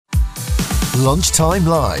Lunchtime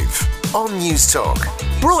Live on News Talk.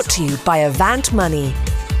 Brought to you by Avant Money.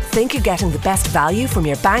 Think you're getting the best value from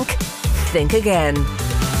your bank? Think again.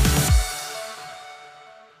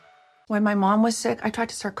 When my mom was sick, I tried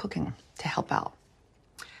to start cooking to help out.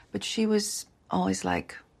 But she was always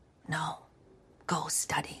like, no, go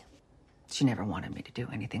study. She never wanted me to do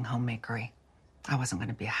anything homemakery. I wasn't going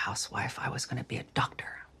to be a housewife. I was going to be a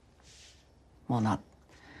doctor. Well, not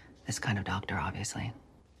this kind of doctor, obviously.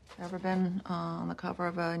 Ever been on the cover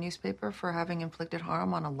of a newspaper for having inflicted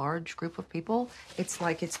harm on a large group of people? It's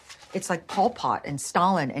like Pol Pot and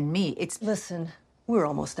Stalin and me. Listen, we're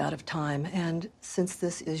almost out of time, and since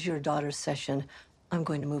this is your daughter's session, I'm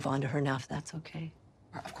going to move on to her now, if that's okay.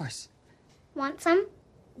 Of course. Want some?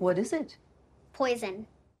 What is it? Poison.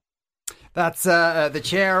 That's The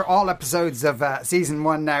Chair. All episodes of season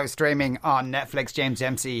 1 now streaming on Netflix. James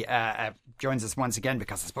Dempsey joins us once again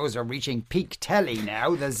because I suppose we're reaching peak telly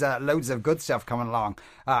now. There's loads of good stuff coming along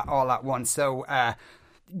all at once. So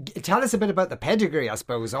tell us a bit about the pedigree, I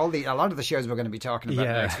suppose. A lot of the shows we're going to be talking about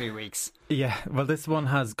in the next few weeks. Yeah, well, this one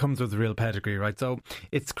comes with real pedigree, right? So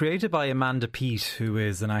it's created by Amanda Peet, who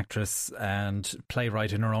is an actress and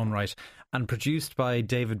playwright in her own right, and produced by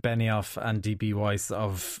David Benioff and D.B. Weiss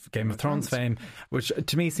of Game of Thrones fame, which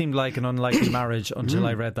to me seemed like an unlikely marriage until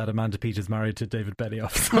I read that Amanda Peet is married to David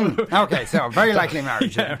Benioff. Okay, so very likely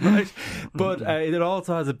marriage. Yeah, right. But it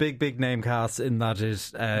also has a big name cast in that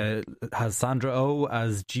it has Sandra Oh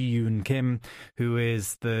as Ji-yoon Kim, who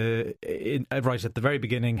is right at the very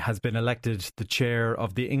beginning has been elected the chair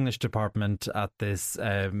of the English department at this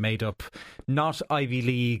made up, not Ivy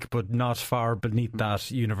League, but not far beneath that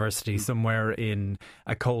university, somewhere in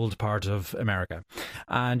a cold part of America.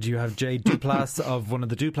 And you have Jay Duplass of one of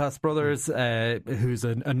the Duplass brothers, who's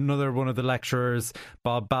another one of the lecturers.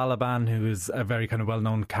 Bob Balaban, who is a very kind of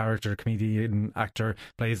well-known character, comedian, actor,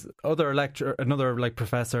 plays another like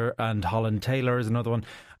professor, and Holland Taylor is another one.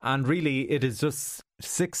 And really, it is just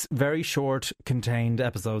 6 very short, contained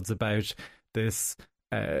episodes about this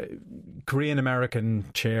Korean American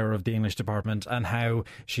chair of the English department and how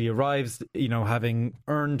she arrives, having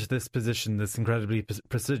earned this position, this incredibly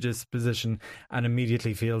prestigious position, and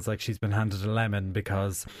immediately feels like she's been handed a lemon,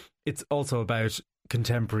 because it's also about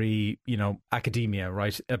contemporary, academia,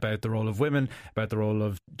 right? About the role of women, about the role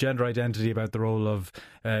of gender identity, about the role of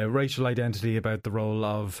racial identity, about the role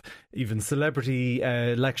of even celebrity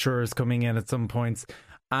lecturers coming in at some points.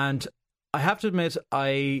 And I have to admit,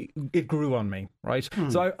 it grew on me, right?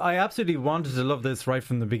 So I absolutely wanted to love this right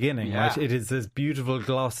from the beginning, right? It is this beautiful,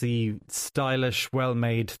 glossy, stylish,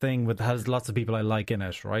 well-made thing that has lots of people I like in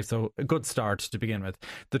it, right? So a good start to begin with.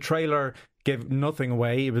 The trailer gave nothing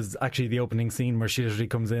away. It was actually the opening scene where she literally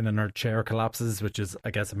comes in and her chair collapses, which is,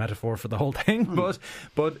 I guess, a metaphor for the whole thing. But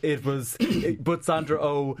Sandra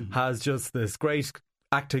Oh has just this great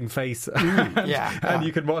acting face, and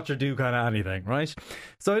you can watch her do kind of anything, right?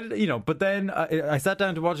 So, but then I sat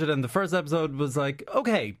down to watch it, and the first episode was like,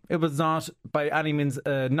 okay, it was not by any means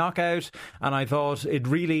a knockout, and I thought it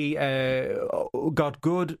really got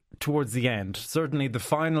good towards the end. Certainly the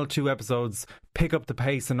final 2 episodes pick up the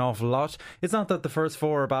pace an awful lot. It's not that the first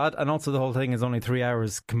 4 are bad, and also the whole thing is only 3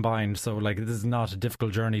 hours combined, so like this is not a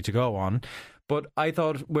difficult journey to go on. But I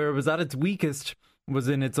thought where it was at its weakest was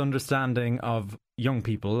in its understanding of young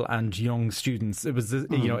people and young students. It was this,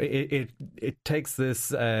 it takes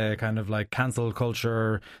this kind of like cancel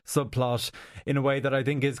culture subplot in a way that I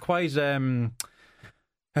think is quite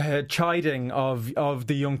chiding of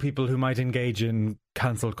the young people who might engage in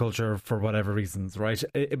cancel culture for whatever reasons, right?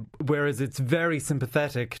 Whereas it's very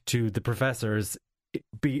sympathetic to the professors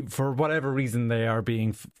for whatever reason they are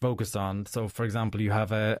being focused on. So, for example, you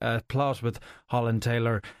have a plot with Holland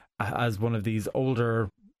Taylor as one of these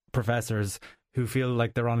older professors who feel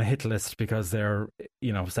like they're on a hit list because they're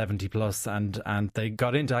 70 plus and they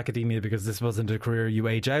got into academia because this wasn't a career you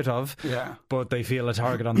age out of, but they feel a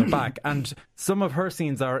target on their back. And some of her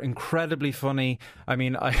scenes are incredibly funny. I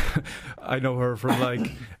mean, I know her from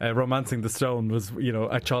like Romancing the Stone was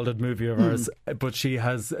a childhood movie of hers, but she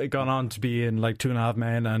has gone on to be in like Two and a Half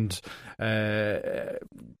Men and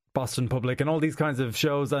Boston Public and all these kinds of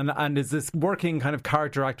shows, and is this working kind of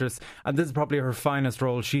character actress, and this is probably her finest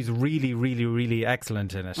role. She's really, really, really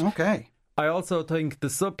excellent in it. Okay. I also think the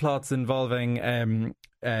subplots involving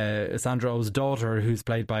Sandra Oh's daughter, who's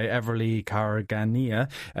played by Everly Cargania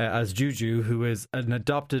as Juju, who is an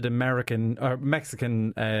adopted American or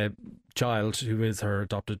Mexican child who is her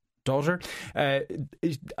adopted daughter.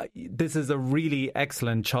 This is a really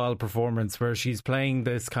excellent child performance where she's playing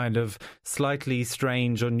this kind of slightly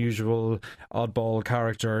strange, unusual, oddball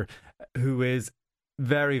character who is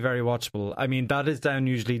very, very watchable. I mean, that is down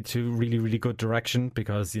usually to really, really good direction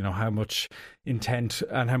because, you know, how much intent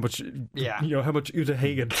and how much, how much Uta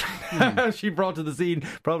Hagen she brought to the scene.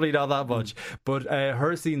 Probably not that much. But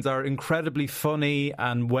her scenes are incredibly funny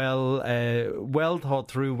and well thought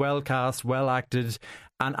through, well cast, well acted.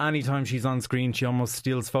 And anytime she's on screen, she almost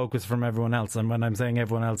steals focus from everyone else. And when I'm saying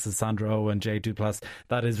everyone else is Sandra Oh and Jay Duplass,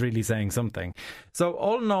 that is really saying something. So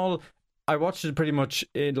all in all, I watched it pretty much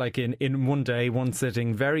in one day, one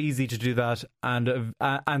sitting. Very easy to do that, and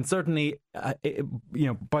certainly,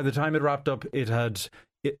 by the time it wrapped up, it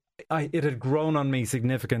had grown on me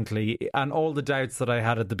significantly, and all the doubts that I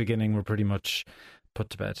had at the beginning were pretty much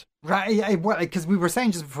put to bed. Right, because we were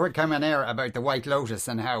saying just before it came on air about the White Lotus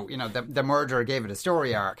and how, you know, the murderer gave it a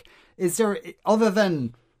story arc. Is there, other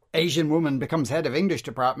than Asian woman becomes head of English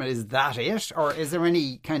department, is that it? Or is there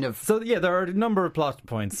any kind of... So, yeah, there are a number of plot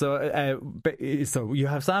points. So you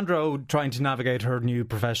have Sandra Oh trying to navigate her new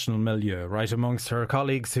professional milieu, right, amongst her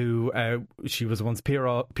colleagues who she was once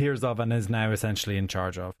peers of and is now essentially in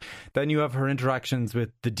charge of. Then you have her interactions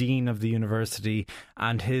with the dean of the university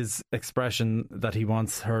and his expression that he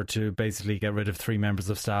wants her to basically get rid of 3 members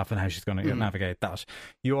of staff and how she's going to navigate that.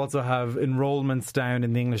 You also have enrolments down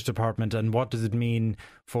in the English department, and what does it mean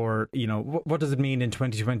for, you know, what does it mean in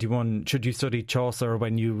 2021? Should you study Chaucer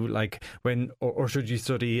or should you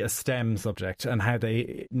study a STEM subject, and how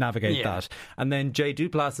they navigate that? And then Jay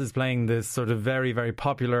Duplass is playing this sort of very, very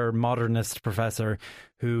popular modernist professor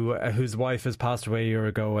whose wife has passed away a year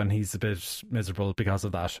ago, and he's a bit miserable because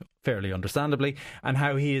of that, fairly understandably, and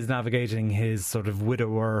how he is navigating his sort of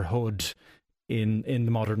widowerhood in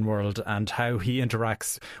the modern world, and how he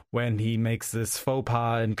interacts when he makes this faux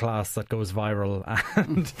pas in class that goes viral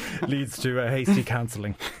and leads to a hasty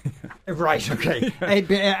counselling. Right, okay.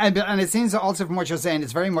 And it seems also from what you're saying,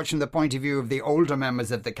 it's very much from the point of view of the older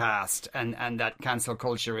members of the cast, and that cancel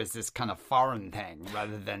culture is this kind of foreign thing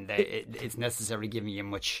rather than it's necessarily giving you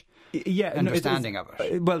much understanding of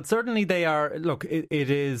it. Well, certainly they are. Look, it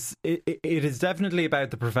is definitely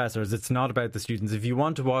about the professors. It's not about the students. If you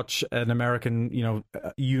want to watch an American,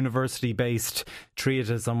 university-based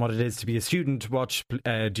treatise on what it is to be a student, watch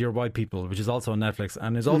Dear White People, which is also on Netflix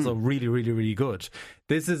and is also really, really, really good.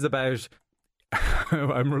 This is about...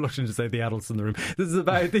 I'm reluctant to say the adults in the room. This is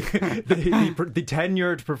about the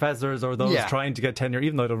tenured professors, or those trying to get tenure,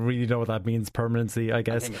 even though I don't really know what that means, permanency, I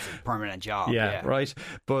guess. I think it's a permanent job. Yeah, right.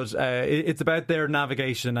 But it's about their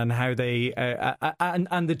navigation and how they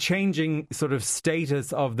and the changing sort of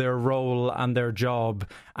status of their role and their job,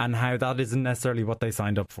 and how that isn't necessarily what they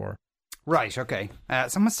signed up for. Right, okay.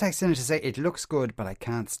 Someone's texting in to say, it looks good, but I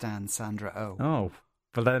can't stand Sandra Oh. Oh.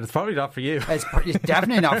 Well, then it's probably not for you. It's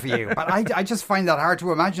definitely not for you. But I just find that hard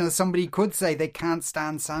to imagine that somebody could say they can't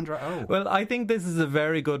stand Sandra Oh. Well, I think this is a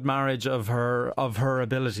very good marriage of her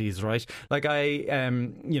abilities, right? Like I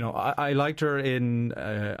liked her in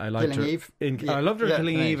Killing Eve. I loved her in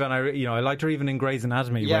Killing Eve, and I liked her even in Grey's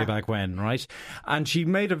Anatomy way back when, right? And she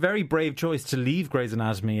made a very brave choice to leave Grey's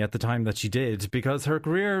Anatomy at the time that she did, because her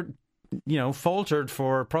career, faltered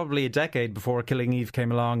for probably a decade before Killing Eve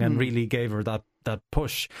came along and really gave her that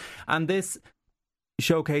push. And this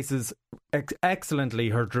showcases excellently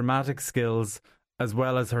her dramatic skills as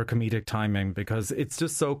well as her comedic timing, because it's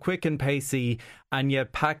just so quick and pacey, and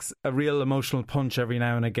yet packs a real emotional punch every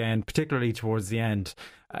now and again, particularly towards the end,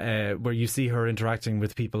 where you see her interacting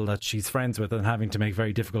with people that she's friends with and having to make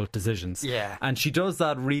very difficult decisions. Yeah. And she does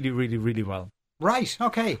that really, really, really well. Right,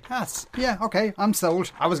 okay. Okay, I'm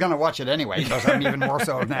sold. I was going to watch it anyway, but I'm even more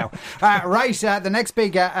sold now. The next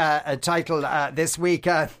big title this week,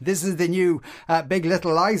 this is the new Big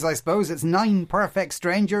Little Lies, I suppose. It's 9 Perfect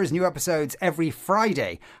Strangers, new episodes every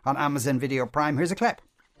Friday on Amazon Video Prime. Here's a clip.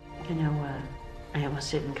 I almost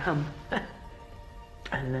didn't come.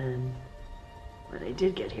 And then when I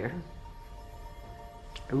did get here,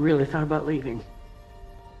 I really thought about leaving.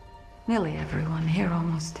 Nearly everyone here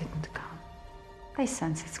almost didn't come. They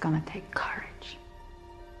sense it's gonna take courage.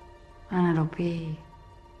 And it'll be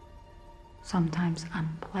sometimes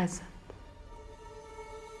unpleasant.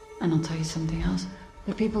 And I'll tell you something else.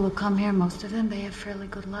 The people who come here, most of them, they have fairly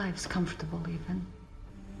good lives, comfortable even.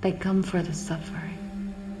 They come for the suffering.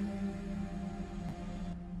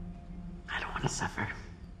 I don't want to suffer.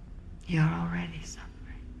 You're already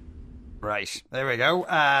suffering. Right, there we go.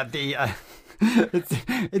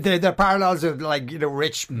 The parallels of like, you know,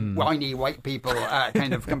 rich, whiny white people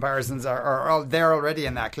kind of comparisons are all there already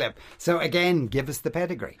in that clip. So again, give us the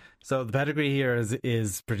pedigree. So the pedigree here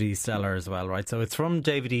is pretty stellar as well, right? So it's from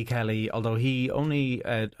David E. Kelly, although he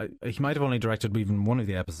might have only directed even one of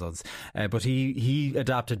the episodes, but he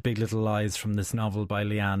adapted Big Little Lies from this novel by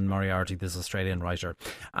Leanne Moriarty, this Australian writer.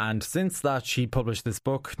 And since that, she published this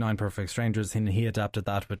book, Nine Perfect Strangers, and he adapted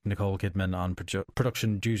that with Nicole Kidman on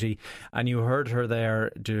production duty. And you heard her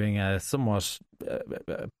there doing a somewhat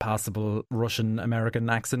passable Russian-American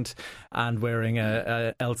accent and wearing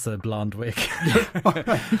a Elsa blonde wig.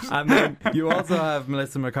 And then you also have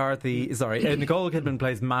Melissa McCarthy, Nicole Kidman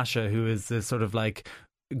plays Masha, who is this sort of like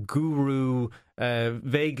guru,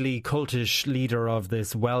 vaguely cultish leader of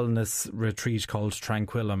this wellness retreat called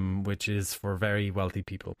Tranquillum, which is for very wealthy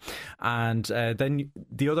people. And then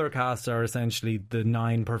the other cast are essentially the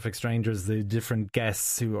 9 perfect strangers, the different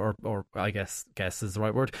guests who are, or I guess guests is the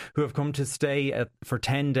right word, who have come to stay for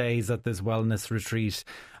 10 days at this wellness retreat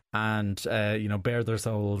and bare their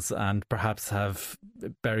souls and perhaps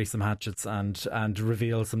bury some hatchets and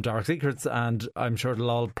reveal some dark secrets. And I'm sure it'll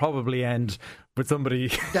all probably end with somebody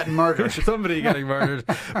getting murdered. Somebody getting murdered,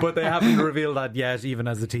 but they haven't revealed that yet, even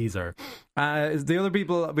as a teaser. The other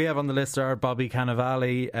people we have on the list are Bobby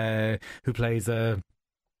Cannavale, who plays a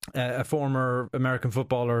former American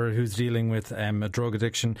footballer who's dealing with a drug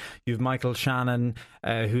addiction. You have Michael Shannon,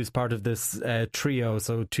 who's part of this trio,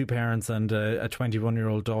 so 2 parents and a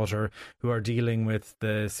 21-year-old daughter, who are dealing with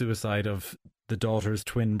the suicide of the daughter's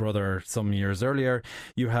twin brother some years earlier.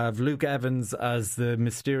 You have Luke Evans as the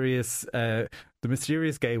mysterious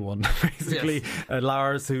gay one, basically. Yes.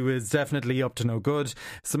 Lars, who is definitely up to no good.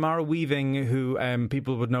 Samara Weaving, who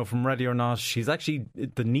people would know from Ready or Not. She's actually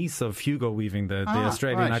the niece of Hugo Weaving, the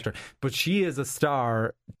Australian actor. But she is a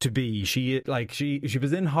star to be. She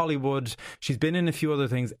was in Hollywood. She's been in a few other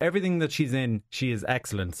things. Everything that she's in, she is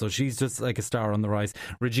excellent. So she's just like a star on the rise.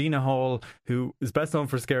 Regina Hall, who is best known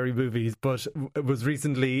for scary movies, but was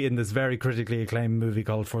recently in this very critically acclaimed movie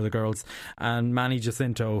called For the Girls. And Manny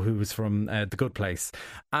Jacinto, who was from The Good Place.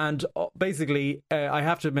 And basically, I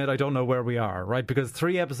have to admit, I don't know where we are, right? Because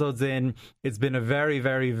 3 episodes in, it's been a very,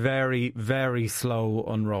 very, very, very slow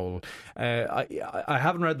unroll. I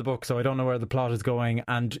haven't read the book, so I don't know where the plot is going.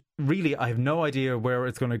 And really, I have no idea where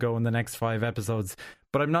it's going to go in the next 5 episodes.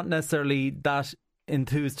 But I'm not necessarily that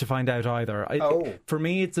enthused to find out either. For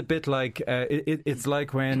me, it's a bit like it's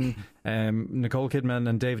like when Nicole Kidman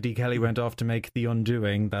and David E. Kelly went off to make The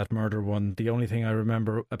Undoing, that murder one. The only thing I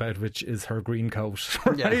remember about which is her green coat,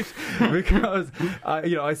 right? Because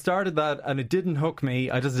I started that and it didn't hook me.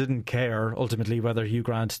 I just didn't care ultimately whether Hugh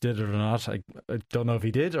Grant did it or not. I don't know if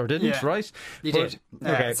he did or didn't. Right? He did.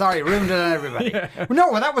 Okay. Sorry, ruined it on everybody.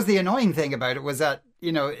 Well, that was the annoying thing about it, was that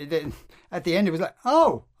at the end it was like,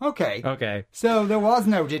 oh, okay. So there was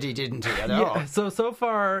no didn't he at all. So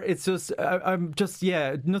far it's just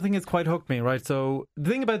nothing has quite hooked me, right? So the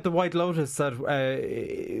thing about The White Lotus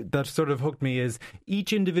that sort of hooked me is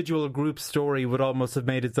each individual group story would almost have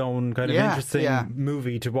made its own kind of interesting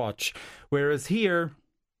movie to watch. Whereas here,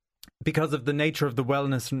 because of the nature of the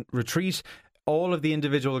wellness retreat, all of the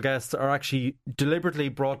individual guests are actually deliberately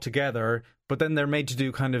brought together, but then they're made to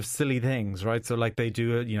do kind of silly things, right? So like they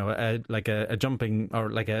do a jumping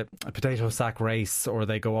or like a potato sack race, or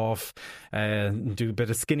they go off and do a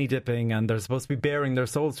bit of skinny dipping, and they're supposed to be bearing their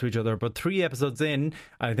souls to each other. But 3 episodes in,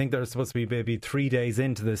 I think they're supposed to be maybe 3 days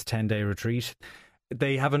into this 10-day retreat,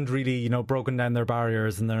 they haven't really, broken down their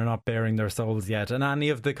barriers, and they're not bearing their souls yet. And any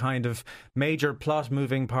of the kind of major plot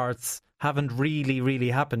moving parts haven't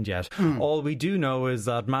really happened yet. All we do know is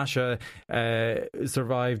that Masha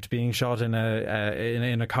survived being shot in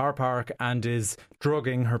a car park and is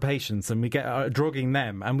drugging her patients, and we get drugging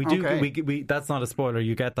them, and we that's not a spoiler.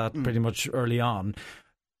 You get that pretty much early on.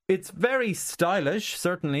 It's very stylish,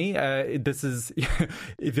 certainly. This is,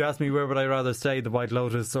 if you ask me where would I rather stay, The White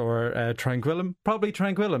Lotus or Tranquillum? Probably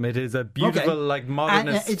Tranquillum. It is a beautiful,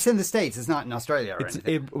 modernist... it's in the States, it's not in Australia or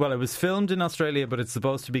anything. It was filmed in Australia, but it's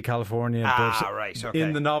supposed to be California. Right, okay.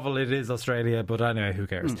 In the novel it is Australia, but anyway, who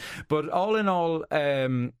cares? But all in all...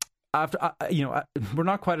 after we're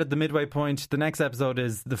not quite at the midway point. The next episode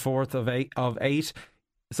is the 4th of 8.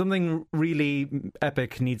 Something really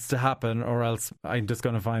epic needs to happen, or else I'm just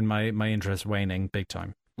going to find my interest waning big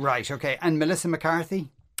time. Right, okay. And Melissa McCarthy?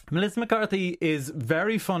 Melissa McCarthy is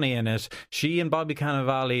very funny in it. She and Bobby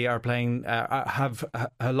Cannavale are playing, have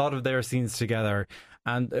a lot of their scenes together.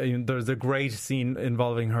 And there's a great scene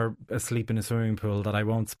involving her asleep in a swimming pool that I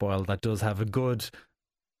won't spoil, that does have a good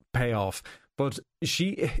payoff. But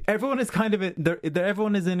everyone is kind of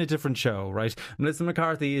everyone is in a different show, right? Melissa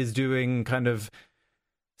McCarthy is doing kind of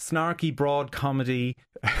snarky, broad comedy.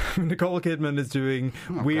 Nicole Kidman is doing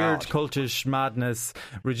weird, cultish madness.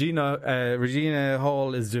 Regina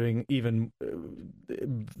Hall is doing even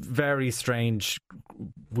very strange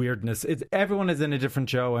weirdness. Everyone is in a different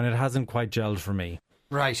show, and it hasn't quite gelled for me.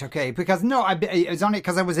 Right, okay, because it was only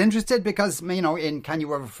because I was interested because, you know, in Can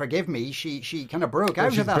You Ever Forgive Me, she kind of broke out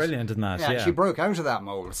of that. She's brilliant in that, yeah. She broke out of that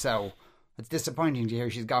mould, so it's disappointing to hear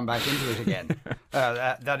she's gone back into it again.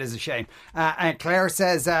 That is a shame. And Claire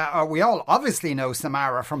says, we all obviously know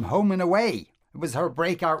Samara from Home and Away. It was her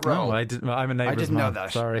breakout role. No, I'm a neighbour's I didn't know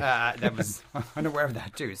that. Sorry. That was unaware of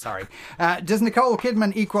that too. Sorry. Does Nicole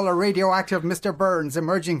Kidman equal a radioactive Mr. Burns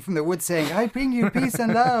emerging from the woods saying, I bring you peace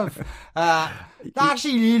and love?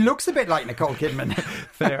 Actually, he looks a bit like Nicole Kidman.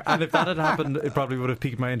 Fair. And if that had happened, it probably would have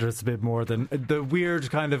piqued my interest a bit more than the weird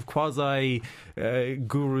kind of quasi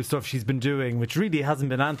guru stuff she's been doing, which really hasn't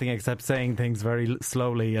been anything except saying things very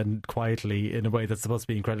slowly and quietly in a way that's supposed to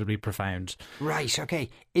be incredibly profound. Right, okay.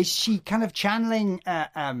 Is she kind of channeling,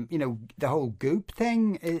 the whole Goop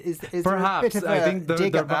thing? Is perhaps there a bit of I think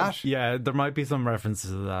dig at that? Yeah, there might be some references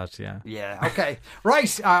to that. Yeah. Yeah. Okay.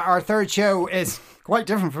 Right. Our third show is quite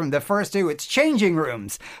different from the first two. It's Changing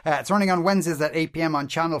Rooms. It's running on Wednesdays at 8 p.m. on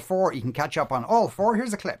Channel 4. You can catch up on all four.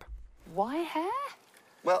 Here's a clip. Why hair?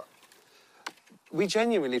 Well, we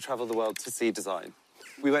genuinely travel the world to see design.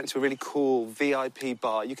 We went to a really cool VIP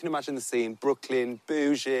bar. You can imagine the scene, Brooklyn,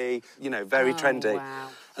 bougie, very trendy. Wow.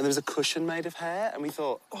 And there was a cushion made of hair, and we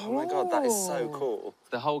thought, oh my God, that is so cool.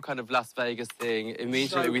 The whole kind of Las Vegas thing,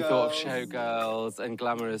 immediately we thought of showgirls and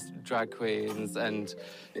glamorous drag queens, and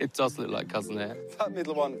it does look like, doesn't it? That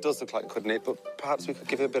middle one does look like, couldn't it? But perhaps we could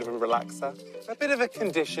give it a bit of a relaxer. A bit of a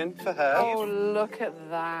condition for her. Oh, look at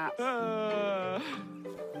that.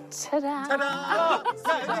 Ta-da! Ta-da! This is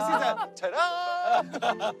a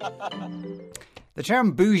ta-da! The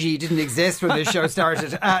term bougie didn't exist when this show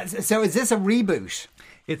started. So is this a reboot?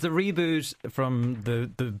 It's a reboot from the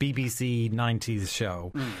BBC 90s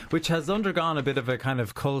show, which has undergone a bit of a kind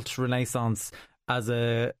of cult renaissance as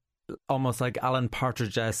a almost like Alan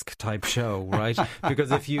Partridge-esque type show, right?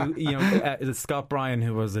 Because if Scott Bryan,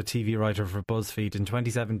 who was a TV writer for BuzzFeed, in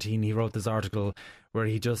 2017 he wrote this article where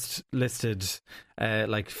he just listed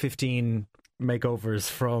 15 makeovers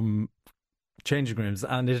from changing rooms,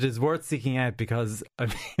 and it is worth seeking out because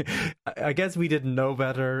I guess we didn't know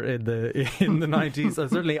better in the 90s.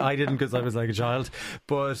 Certainly I didn't, because I was like a child.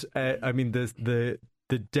 But the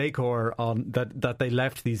decor on that they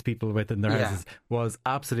left these people with in their houses was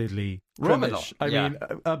absolutely rubbish. I mean,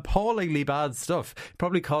 appallingly bad stuff.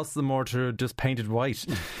 Probably cost them more to just paint it white.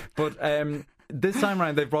 But this time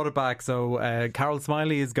around, they've brought it back. So Carol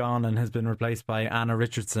Smiley is gone and has been replaced by Anna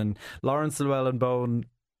Richardson. Lawrence Llewellyn-Bowen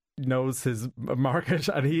knows his market,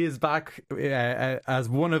 and he is back as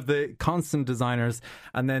one of the constant designers.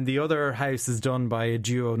 And then the other house is done by a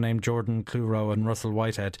duo named Jordan Clurow and Russell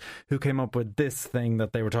Whitehead, who came up with this thing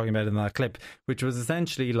that they were talking about in that clip, which was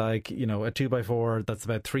essentially like, a 2x4 that's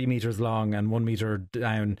about 3 meters long and 1 meter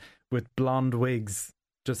down, with blonde wigs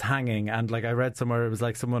just hanging. And like I read somewhere, it was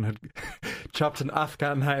like someone had chopped an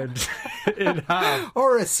Afghan hound in half,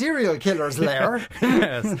 or a serial killer's lair.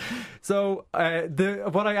 Yes. So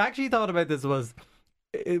what I actually thought about this was,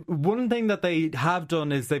 one thing that they have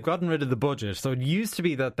done is they've gotten rid of the budget. So it used to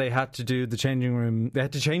be that they had to do the changing room, they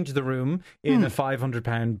had to change the room in a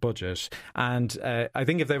 £500 budget, and I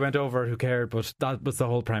think if they went over, who cared? But that was the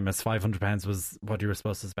whole premise. £500 was what you were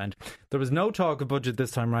supposed to spend. There was no talk of budget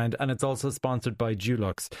this time around, and it's also sponsored by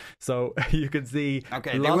Dulux, so you can see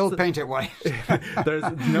they will paint it white. There's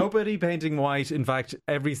nobody painting white. In fact,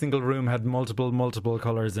 every single room had multiple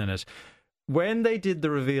colours in it. When they did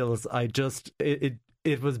the reveals,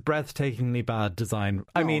 it was breathtakingly bad design.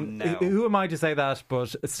 I mean, who am I to say that?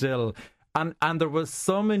 But still, and there was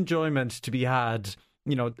some enjoyment to be had.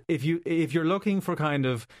 If you're looking for kind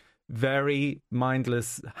of very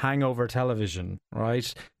mindless hangover television,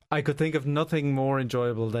 right? I could think of nothing more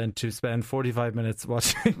enjoyable than to spend 45 minutes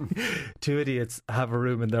watching two idiots have a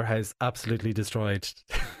room in their house absolutely destroyed.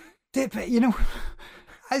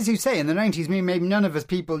 As you say, in the 90s, maybe none of us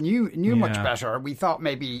people knew much better. We thought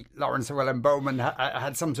maybe Lawrence Llewellyn-Bowen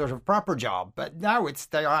had some sort of proper job, but now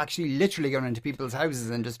they are actually literally going into people's houses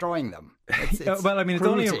and destroying them. Well, I mean,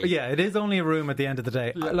 cruelty. it is only a room at the end of the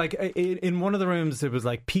day. Yeah. Like in one of the rooms, it was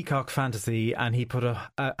like Peacock Fantasy, and he put a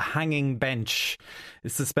hanging bench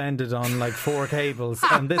suspended on like 4 cables,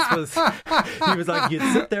 and this was he was like, you'd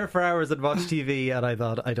sit there for hours and watch TV, and I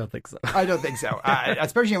thought, I don't think so. I don't think so,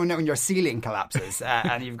 especially when your ceiling collapses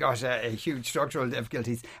and and you've got huge structural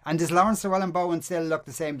difficulties. And does Lawrence Llewellyn-Bowen still look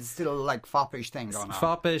the same? It's still like foppish thing going on.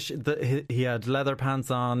 Foppish. He had leather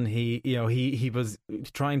pants on. He was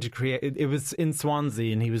trying to create. It was in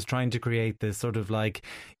Swansea, and he was trying to create this sort of like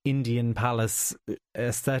Indian palace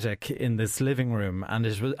aesthetic in this living room. And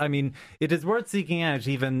it was. I mean, it is worth seeking out.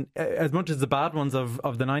 Even as much as the bad ones of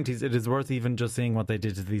the 90s, it is worth even just seeing what they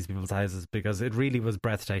did to these people's houses, because it really was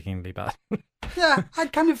breathtakingly bad. Yeah, I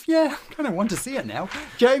kind of want to see it now.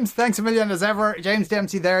 James, thanks a million as ever. James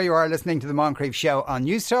Dempsey there. You are listening to the Moncrief Show on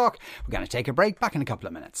News Talk. We're going to take a break. Back in a couple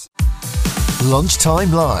of minutes.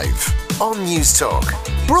 Lunchtime Live on News Talk.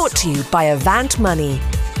 Brought to you by Avant Money.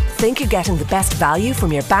 Think you're getting the best value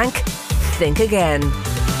from your bank? Think again.